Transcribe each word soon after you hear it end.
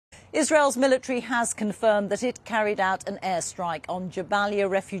Israel's military has confirmed that it carried out an airstrike on Jabalia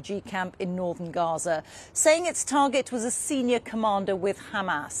refugee camp in northern Gaza, saying its target was a senior commander with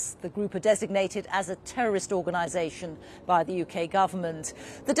Hamas. The group are designated as a terrorist organisation by the UK government.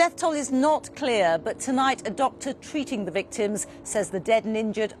 The death toll is not clear, but tonight a doctor treating the victims says the dead and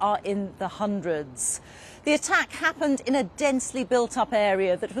injured are in the hundreds. The attack happened in a densely built-up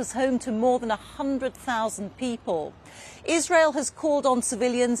area that was home to more than 100,000 people. Israel has called on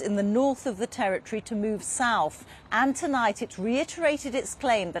civilians in the north of the territory to move south, and tonight it reiterated its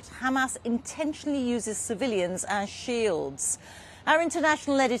claim that Hamas intentionally uses civilians as shields. Our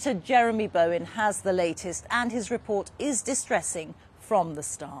international editor Jeremy Bowen has the latest, and his report is distressing from the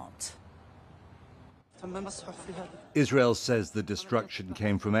start. Israel says the destruction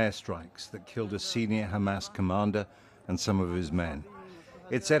came from airstrikes that killed a senior Hamas commander and some of his men.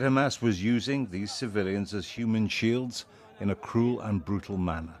 It said Hamas was using these civilians as human shields in a cruel and brutal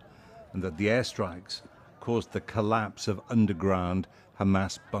manner, and that the airstrikes caused the collapse of underground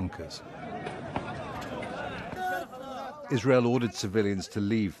Hamas bunkers. Israel ordered civilians to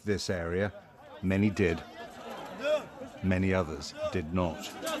leave this area. Many did. Many others did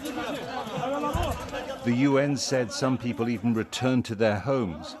not. The UN said some people even returned to their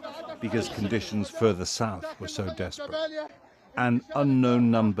homes because conditions further south were so desperate. An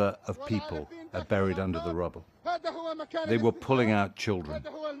unknown number of people are buried under the rubble. They were pulling out children.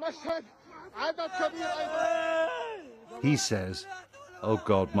 He says, "Oh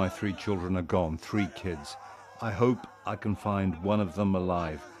God, my 3 children are gone, 3 kids. I hope I can find one of them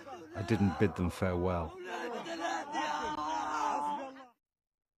alive. I didn't bid them farewell."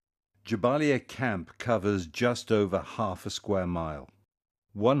 Jabalia camp covers just over half a square mile.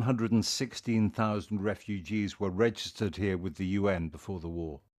 116,000 refugees were registered here with the UN before the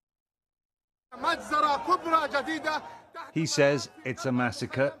war. He says it's a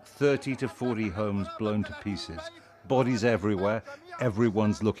massacre, 30 to 40 homes blown to pieces, bodies everywhere,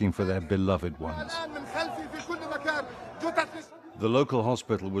 everyone's looking for their beloved ones. The local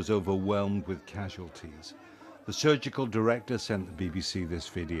hospital was overwhelmed with casualties. The surgical director sent the BBC this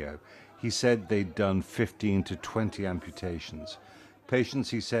video. He said they'd done 15 to 20 amputations. Patients,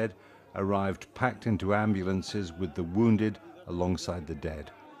 he said, arrived packed into ambulances with the wounded alongside the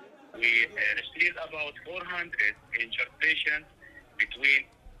dead. We received about 400 injured patients, between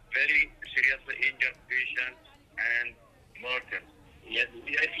very seriously injured patients and mortals. Yes,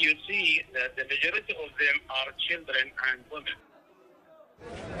 if you see that the majority of them are children and women.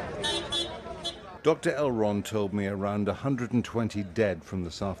 Dr. Elron told me around 120 dead from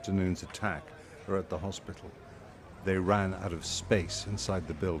this afternoon's attack are at the hospital. They ran out of space inside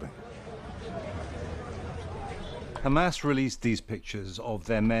the building. Hamas released these pictures of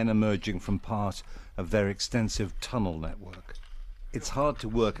their men emerging from part of their extensive tunnel network. It's hard to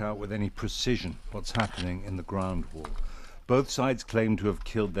work out with any precision what's happening in the ground war. Both sides claim to have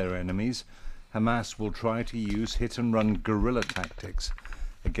killed their enemies. Hamas will try to use hit-and-run guerrilla tactics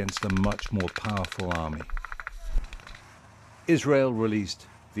against a much more powerful army. Israel released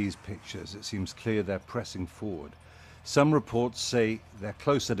these pictures. It seems clear they're pressing forward. Some reports say they're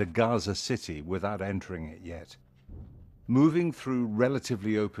closer to Gaza City without entering it yet. Moving through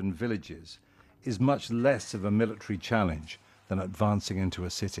relatively open villages is much less of a military challenge than advancing into a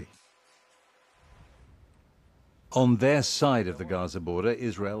city. On their side of the Gaza border,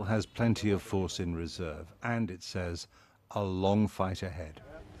 Israel has plenty of force in reserve, and it says a long fight ahead.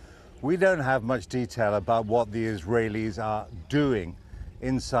 We don't have much detail about what the Israelis are doing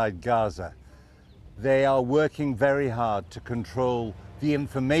inside Gaza. They are working very hard to control the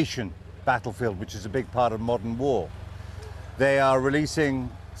information battlefield, which is a big part of modern war. They are releasing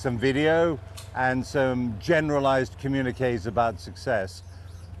some video and some generalized communiques about success,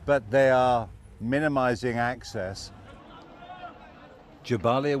 but they are minimizing access.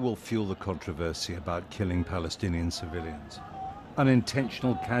 Jabalia will fuel the controversy about killing Palestinian civilians.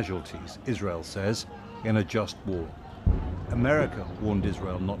 Unintentional casualties, Israel says, in a just war. America warned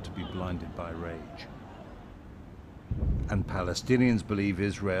Israel not to be blinded by rage. And Palestinians believe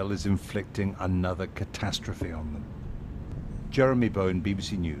Israel is inflicting another catastrophe on them. Jeremy Bowen,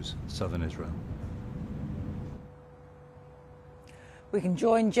 BBC News, Southern Israel. We can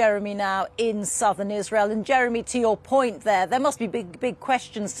join Jeremy now in southern Israel. And Jeremy, to your point there must be big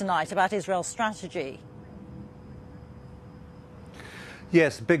questions tonight about Israel's strategy.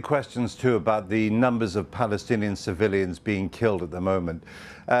 Yes, big questions too about the numbers of Palestinian civilians being killed at the moment.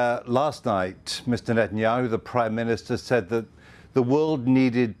 Last night, Mr. Netanyahu, the Prime Minister, said that the world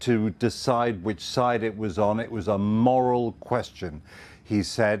needed to decide which side it was on. It was a moral question, he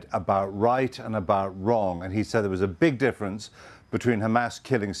said, about right and about wrong. And he said there was a big difference between Hamas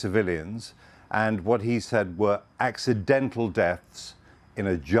killing civilians and what he said were accidental deaths in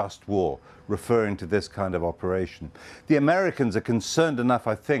a just war, referring to this kind of operation. The Americans are concerned enough,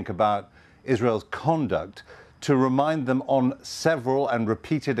 I think, about Israel's conduct to remind them on several and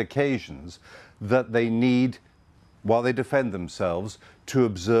repeated occasions that they need, while they defend themselves, to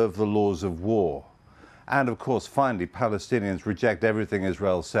observe the laws of war. And of course, finally, Palestinians reject everything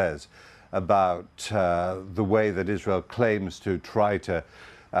Israel says about the way that Israel claims to try to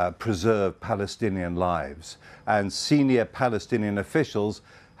preserve Palestinian lives. And senior Palestinian officials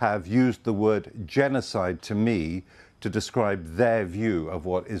have used the word genocide to me to describe their view of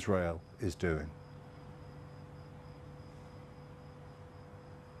what Israel is doing.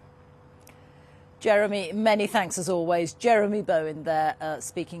 Jeremy, many thanks as always. Jeremy Bowen there,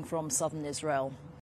 speaking from southern Israel.